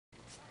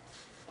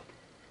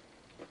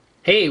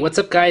Hey, what's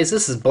up guys?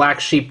 This is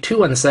Black Sheep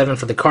 217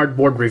 for the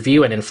cardboard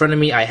review, and in front of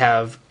me I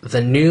have the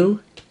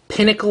new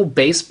Pinnacle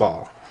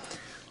baseball.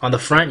 On the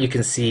front you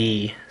can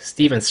see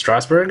Steven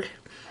Strasburg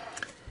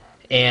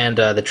and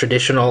the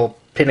traditional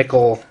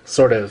Pinnacle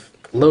sort of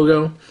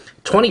logo.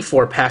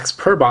 24 packs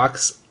per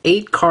box,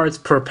 8 cards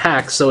per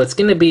pack, so it's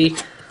going to be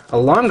a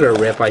longer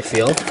rip, I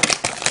feel.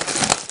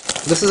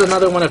 This is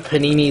another one of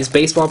Panini's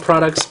baseball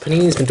products.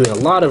 Panini's been doing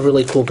a lot of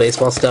really cool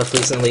baseball stuff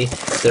recently.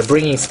 They're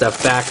bringing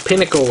stuff back.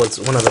 Pinnacle was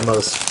one of the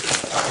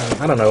most,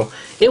 I don't know,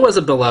 it was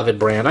a beloved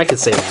brand, I could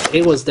say that.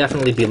 It was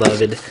definitely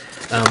beloved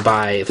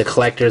by the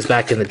collectors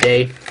back in the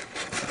day.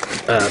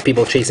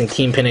 People chasing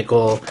Team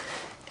Pinnacle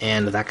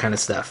and that kind of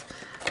stuff.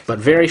 But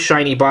very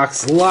shiny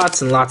box,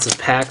 lots and lots of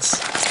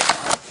packs.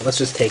 Let's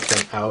just take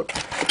them out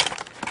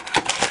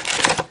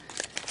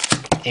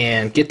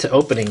and get to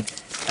opening.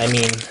 I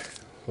mean,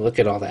 look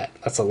at all that.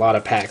 That's a lot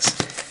of packs.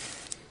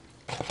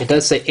 It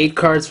does say 8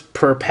 cards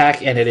per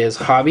pack, and it is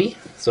hobby.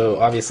 So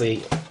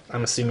obviously,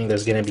 I'm assuming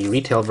there's going to be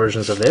retail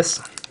versions of this.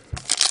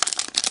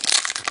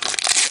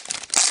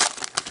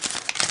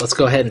 Let's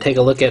go ahead and take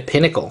a look at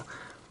Pinnacle.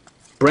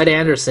 Brett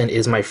Anderson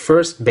is my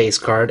first base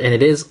card, and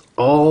it is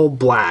all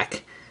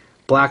black.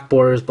 Black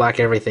borders, black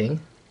everything.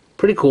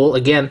 Pretty cool.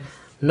 Again,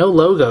 no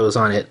logos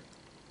on it.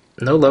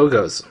 No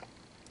logos,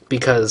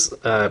 because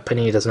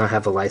Panini does not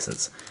have the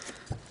license.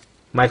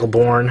 Michael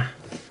Bourne.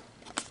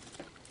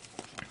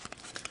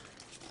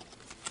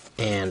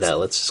 And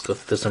let's just go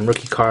through some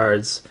rookie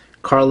cards.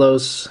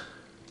 Carlos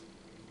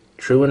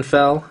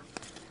Truenfell.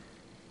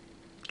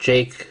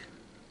 Jake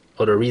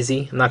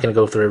Odorizzi. I'm not going to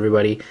go through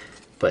everybody,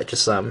 but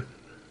just some.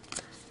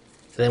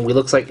 Then it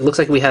looks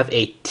like we have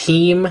a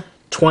Team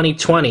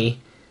 2020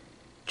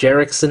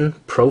 Jerickson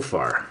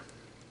Profar.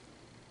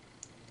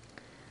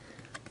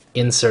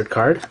 Insert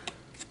card.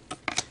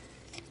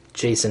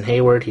 Jason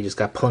Hayward. He just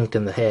got plunked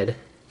in the head.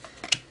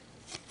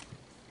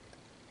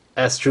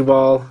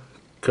 Asdrubal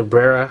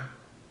Cabrera,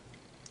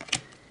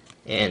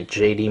 and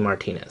J.D.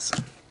 Martinez.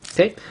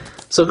 Okay,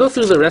 so go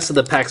through the rest of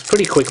the packs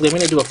pretty quickly. I'm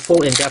going to do a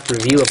full in-depth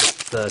review of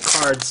the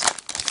cards.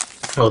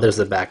 Oh, there's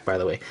the back, by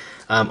the way.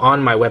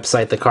 On my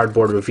website, the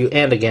Cardboard Review,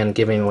 and again,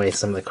 giving away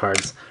some of the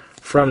cards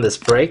from this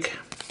break.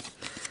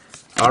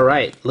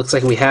 Alright, looks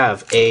like we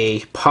have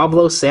a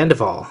Pablo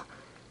Sandoval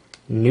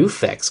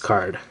Newfex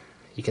card.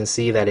 You can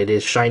see that it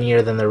is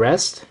shinier than the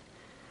rest.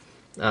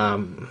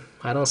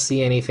 I don't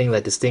see anything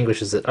that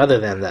distinguishes it other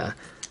than the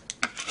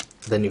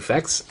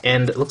Newfex.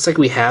 And it looks like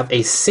we have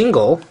a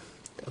single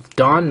of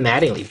Don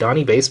Mattingly,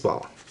 Donnie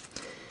Baseball.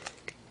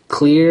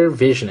 Clear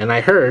Vision. And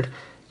I heard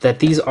that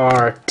these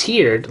are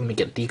tiered. Let me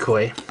get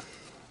decoy.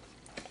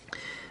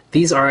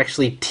 These are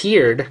actually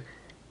tiered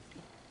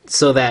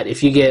so that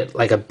if you get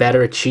like a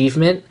better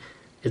achievement,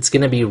 it's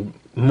going to be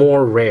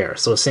more rare.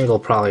 So a single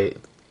probably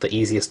the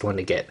easiest one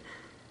to get.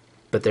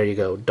 But there you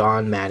go,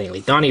 Don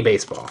Mattingly, Donnie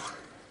Baseball.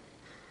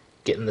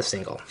 Getting the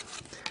single.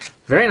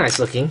 Very nice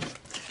looking.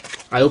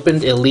 I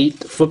opened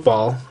Elite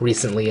Football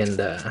recently, and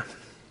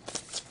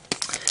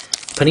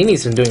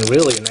Panini's been doing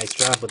really a nice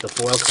job with the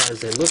foil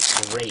cards. They look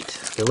great.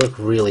 They look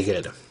really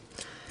good.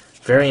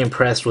 Very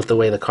impressed with the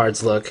way the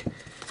cards look.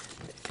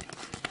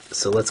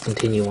 So let's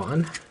continue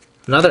on.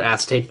 Another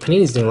acetate.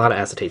 Panini's doing a lot of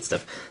acetate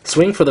stuff.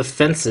 Swing for the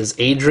Fences,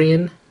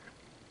 Adrian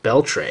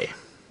Beltre.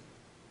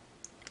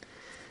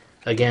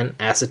 Again,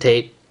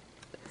 acetate.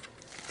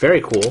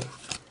 Very cool.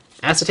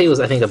 Acetate was,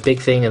 I think, a big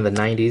thing in the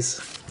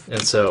 90s,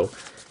 and so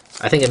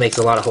I think it makes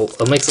a whole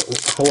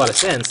lot of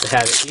sense to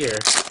have it here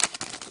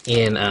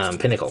in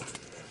Pinnacle.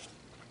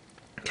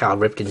 Cal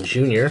Ripken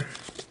Jr.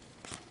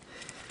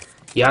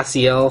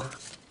 Yasiel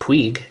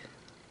Puig,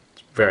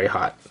 very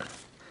hot.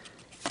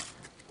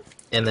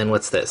 And then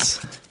what's this?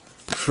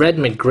 Fred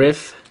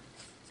McGriff,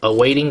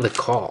 Awaiting the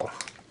Call.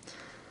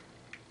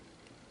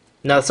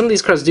 Now, some of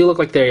these cards do look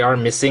like they are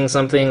missing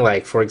something.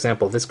 Like, for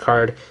example, this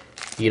card,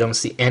 you don't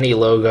see any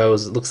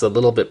logos. It looks a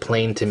little bit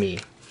plain to me.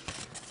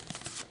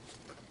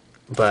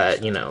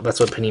 But, you know, that's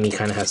what Panini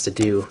kind of has to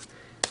do,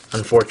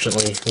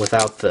 unfortunately,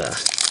 without the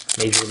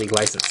Major League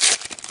license.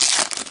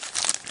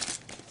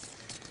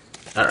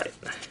 Alright.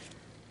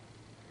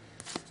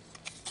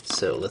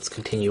 So, let's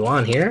continue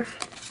on here.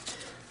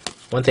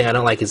 One thing I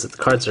don't like is that the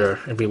cards are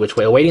every which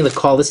way. Awaiting the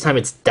Call. This time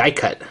it's die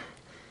cut.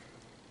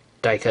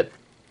 Die cut.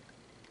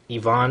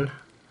 Ivan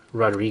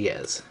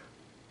Rodriguez.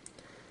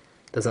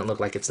 Doesn't look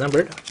like it's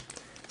numbered.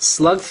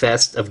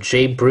 Slugfest of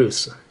Jay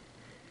Bruce.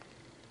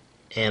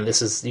 And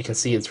this is, you can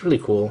see it's really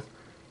cool.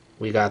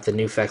 We got the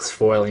Newfex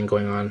foiling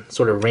going on,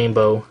 sort of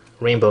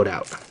rainbowed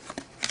out.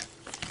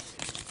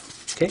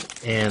 Okay,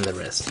 and the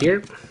rest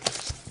here.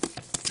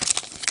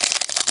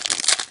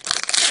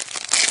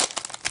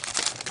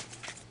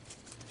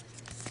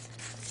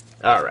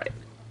 Alright.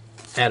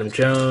 Adam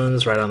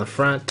Jones right on the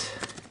front.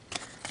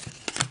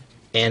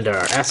 And our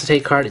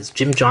acetate card is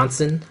Jim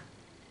Johnson,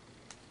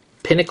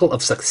 Pinnacle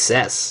of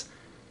Success.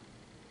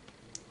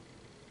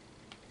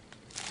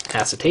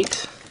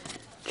 Acetate.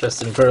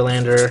 Justin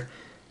Verlander.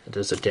 And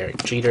there's a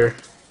Derek Jeter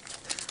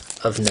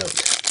of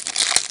note.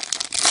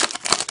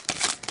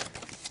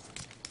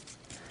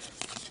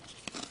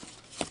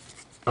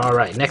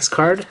 Alright, next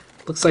card.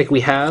 Looks like we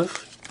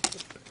have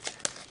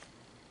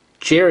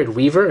Jared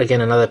Weaver.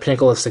 Again, another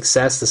Pinnacle of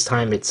Success. This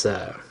time it's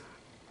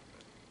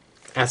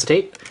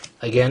acetate.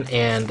 Again,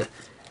 and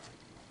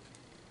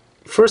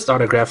first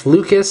autograph,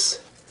 Lucas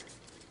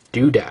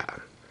Duda. I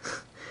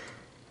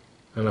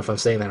don't know if I'm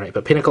saying that right,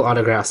 but Pinnacle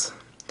autographs.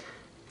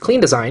 Clean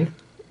design.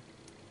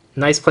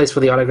 Nice place for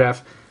the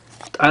autograph.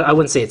 I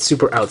wouldn't say it's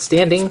super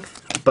outstanding,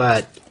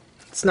 but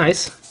it's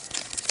nice.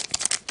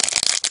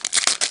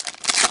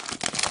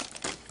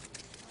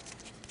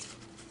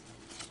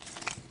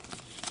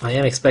 I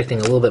am expecting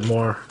a little bit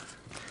more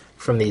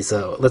from these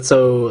though.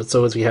 So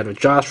as we had with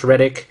Josh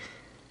Reddick,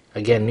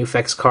 again,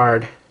 Newfex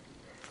card.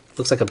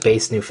 Looks like a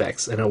base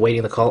Newfex, and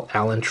awaiting the call,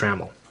 Alan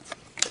Trammell.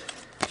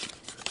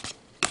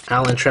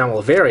 Alan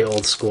Trammell, very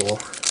old school.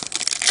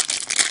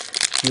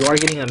 You are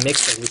getting a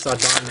mix, like we saw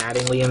Don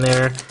Mattingly in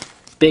there.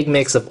 Big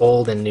mix of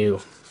old and new.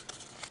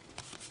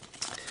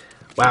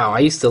 Wow, I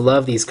used to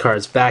love these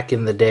cards back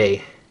in the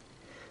day.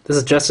 This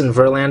is Justin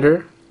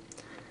Verlander.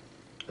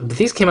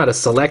 These came out of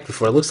Select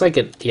before. It looks like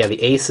it, yeah,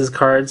 the Aces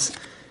cards.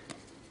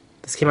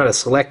 This came out of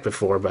Select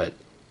before, but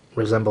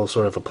resembles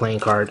sort of a playing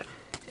card.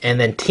 And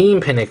then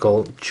Team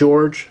Pinnacle,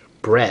 George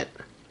Brett.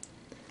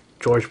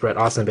 George Brett,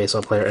 awesome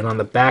baseball player. And on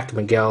the back,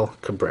 Miguel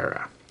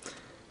Cabrera.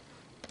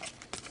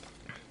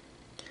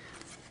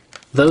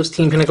 Those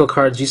Team Pinnacle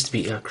cards used to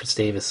be... Chris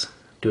Davis,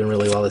 doing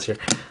really well this year.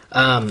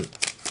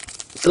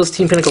 Those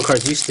Team Pinnacle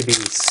cards used to be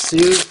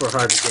super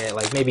hard to get,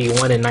 like maybe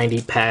 1 in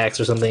 90 packs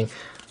or something.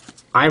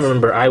 I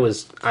remember I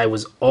was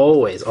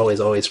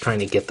always trying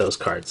to get those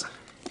cards.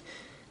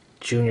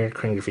 Junior,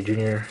 Crane Griffey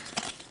Jr.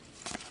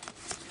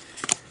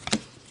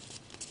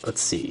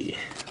 Let's see.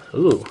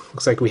 Ooh,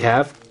 looks like we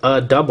have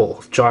a double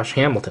of Josh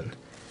Hamilton.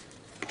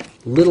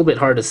 A little bit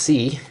hard to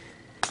see.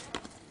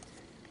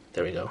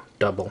 There we go,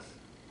 double.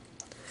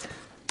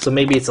 So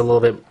maybe it's a little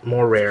bit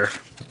more rare.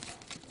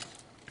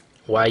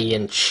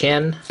 Wai-Yin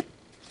Chen,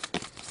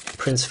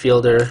 Prince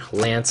Fielder,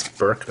 Lance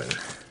Berkman.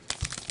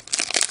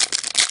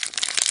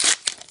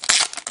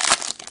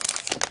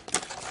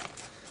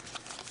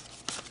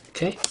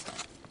 Okay.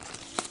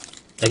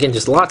 Again,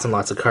 just lots and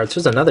lots of cards.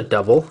 Here's another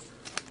double.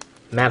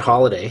 Matt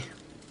Holliday.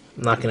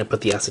 I'm not going to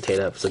put the acetate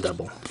up. It's a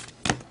double.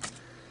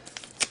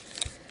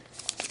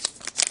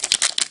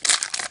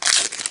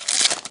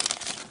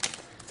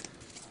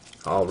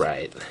 All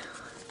right.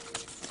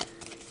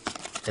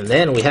 And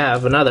then we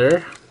have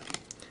another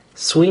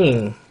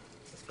swing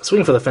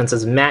for the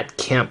fences, Matt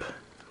Kemp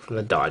from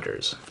the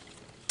Dodgers.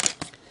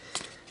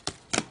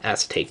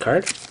 Acetate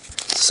card.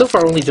 So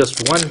far, only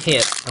just one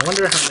hit. I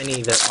wonder how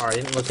many there are. I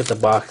didn't look at the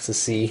box to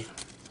see.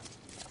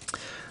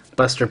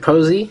 Buster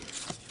Posey,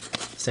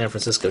 San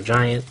Francisco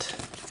Giant,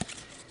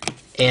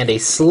 and a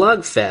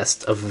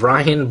slugfest of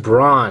Ryan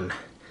Braun.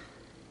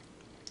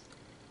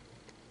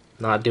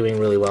 Not doing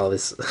really well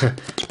this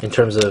in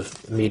terms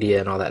of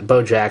media and all that.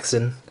 Bo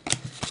Jackson.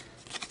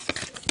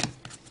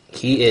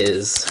 He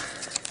is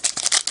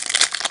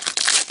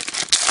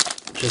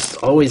just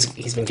always,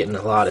 he's been getting in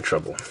a lot of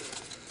trouble.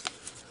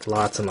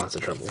 Lots and lots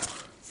of trouble.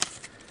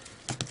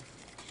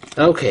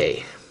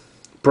 Okay,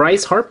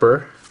 Bryce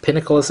Harper,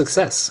 Pinnacle of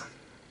Success.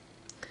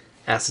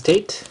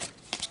 Acetate.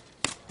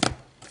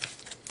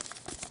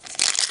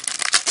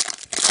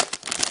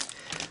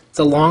 It's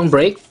a long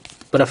break,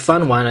 but a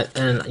fun one,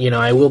 and you know,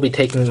 I will be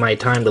taking my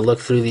time to look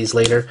through these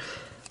later.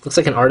 Looks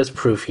like an artist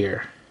proof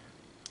here.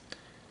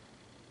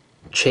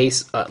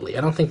 Chase Utley.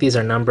 I don't think these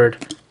are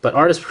numbered, but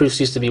artist proofs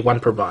used to be 1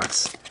 per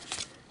box.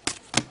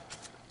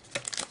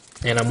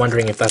 And I'm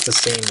wondering if that's the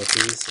same with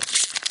these.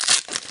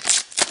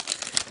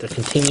 They're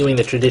continuing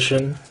the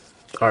tradition.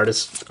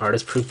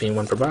 Artist proof being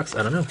 1 per box.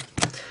 I don't know.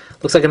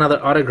 Looks like another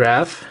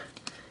autograph.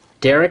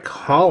 Derek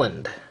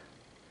Holland.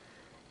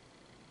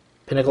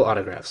 Pinnacle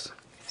autographs.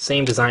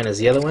 Same design as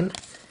the other one.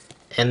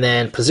 And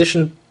then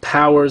Position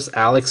Powers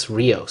Alex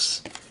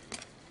Rios.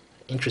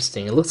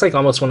 Interesting. It looks like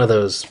almost one of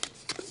those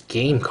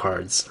game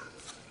cards.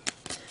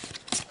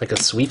 Like a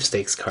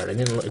sweepstakes card. It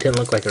didn't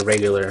look like a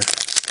regular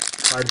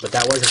card, but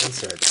that was an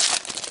insert.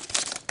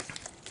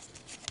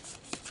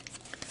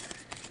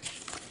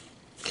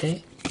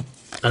 Okay,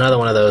 another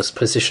one of those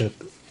position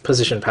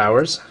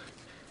powers.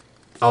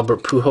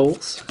 Albert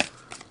Pujols.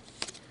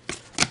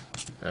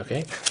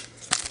 Okay.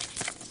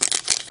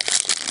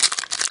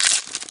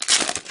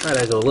 Try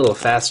to go a little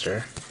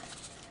faster.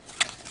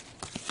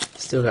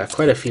 Still got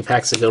quite a few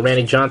packs to go.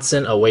 Randy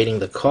Johnson awaiting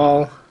the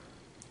call.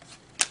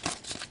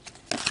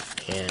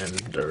 And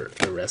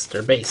the rest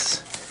are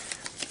base.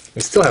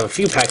 We still have a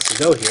few packs to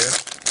go here.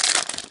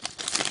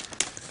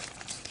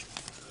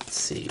 Let's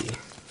see.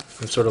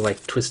 I'm sort of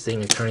like twisting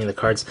and turning the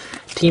cards.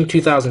 Team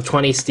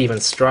 2020,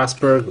 Steven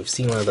Strasburg. We've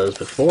seen one of those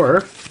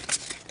before.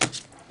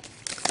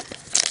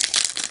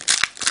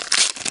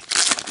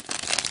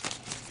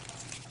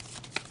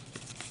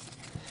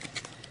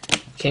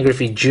 Ken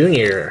Griffey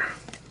Jr.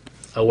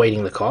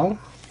 awaiting the call.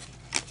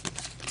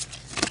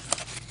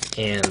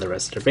 And the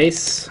rest are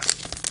base.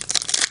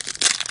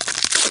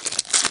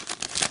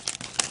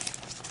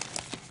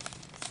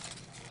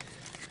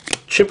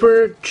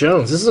 Chipper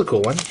Jones. This is a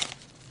cool one.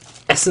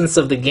 Essence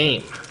of the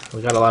Game.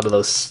 We got a lot of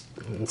those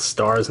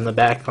stars in the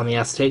back on the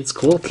acetate. It's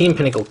cool. Team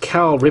Pinnacle,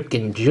 Cal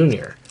Ripken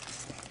Jr.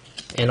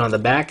 And on the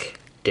back,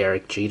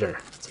 Derek Jeter.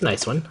 It's a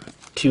nice one.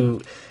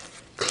 2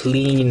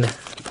 clean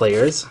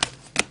players.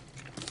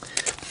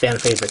 Fan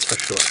favorites for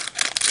sure.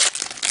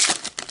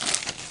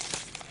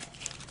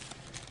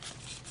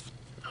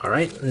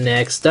 Alright,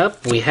 next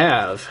up we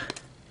have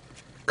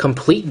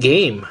Complete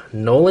Game,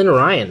 Nolan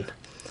Ryan.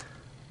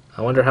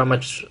 I wonder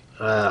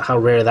how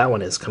rare that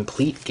one is.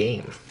 Complete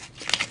Game.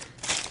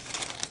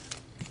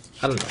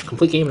 I don't know.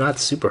 Complete Game, not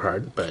super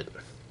hard, but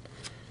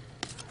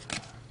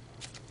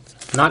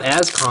not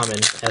as common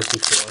as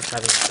before,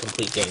 having a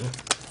complete game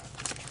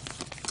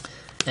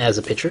as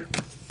a pitcher.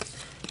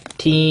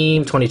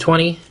 Team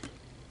 2020,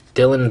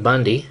 Dylan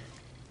Bundy.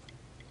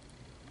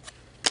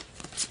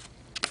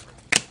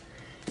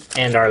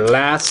 And our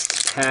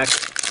last pack,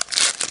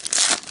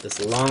 this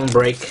long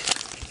break,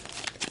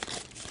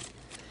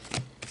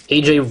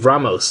 AJ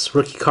Ramos,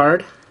 rookie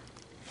card.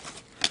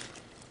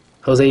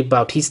 Jose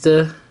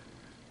Bautista,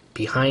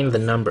 Behind the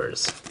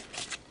Numbers.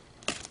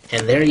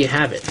 And there you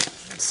have it.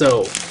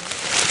 So,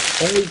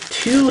 only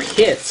 2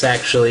 hits,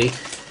 actually.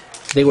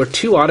 They were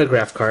 2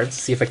 autograph cards.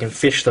 See if I can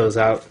fish those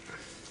out.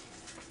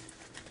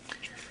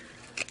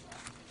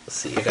 Let's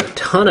see, I got a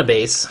ton of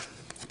base.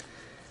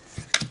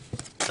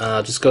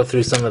 Just go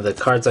through some of the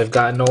cards I've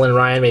got. Nolan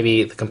Ryan,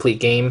 maybe the complete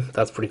game.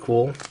 That's pretty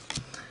cool.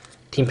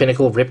 Team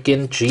Pinnacle,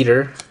 Ripken,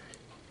 Jeter,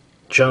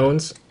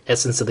 Jones,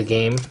 Essence of the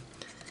Game.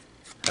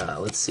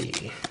 Let's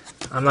see.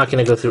 I'm not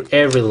going to go through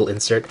every little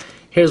insert.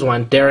 Here's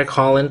one. Derek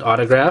Holland,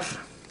 autograph.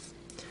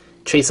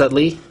 Chase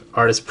Utley,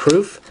 Artist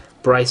Proof.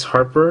 Bryce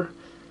Harper,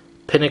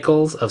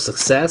 Pinnacles of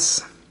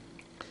Success.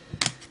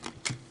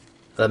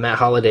 The Matt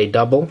Holliday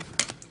double.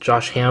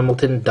 Josh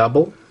Hamilton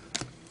double.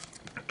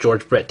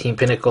 George Brett Team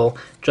Pinnacle.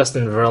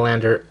 Justin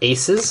Verlander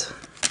Aces.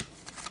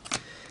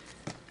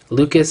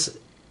 Lucas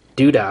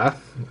Duda,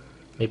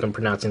 maybe I'm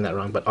pronouncing that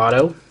wrong, but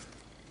auto.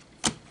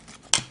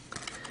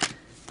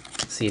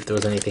 See if there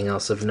was anything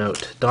else of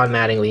note. Don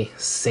Mattingly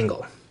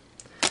single.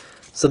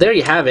 So there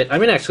you have it. I'm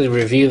going to actually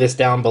review this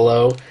down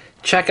below.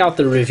 Check out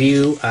the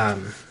review.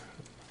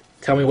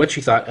 Tell me what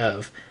you thought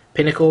of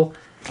Pinnacle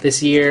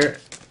this year,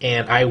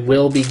 and I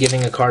will be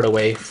giving a card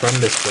away from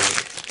this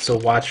break. So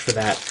watch for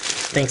that.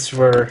 Thanks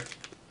for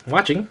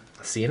watching.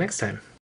 I'll see you next time.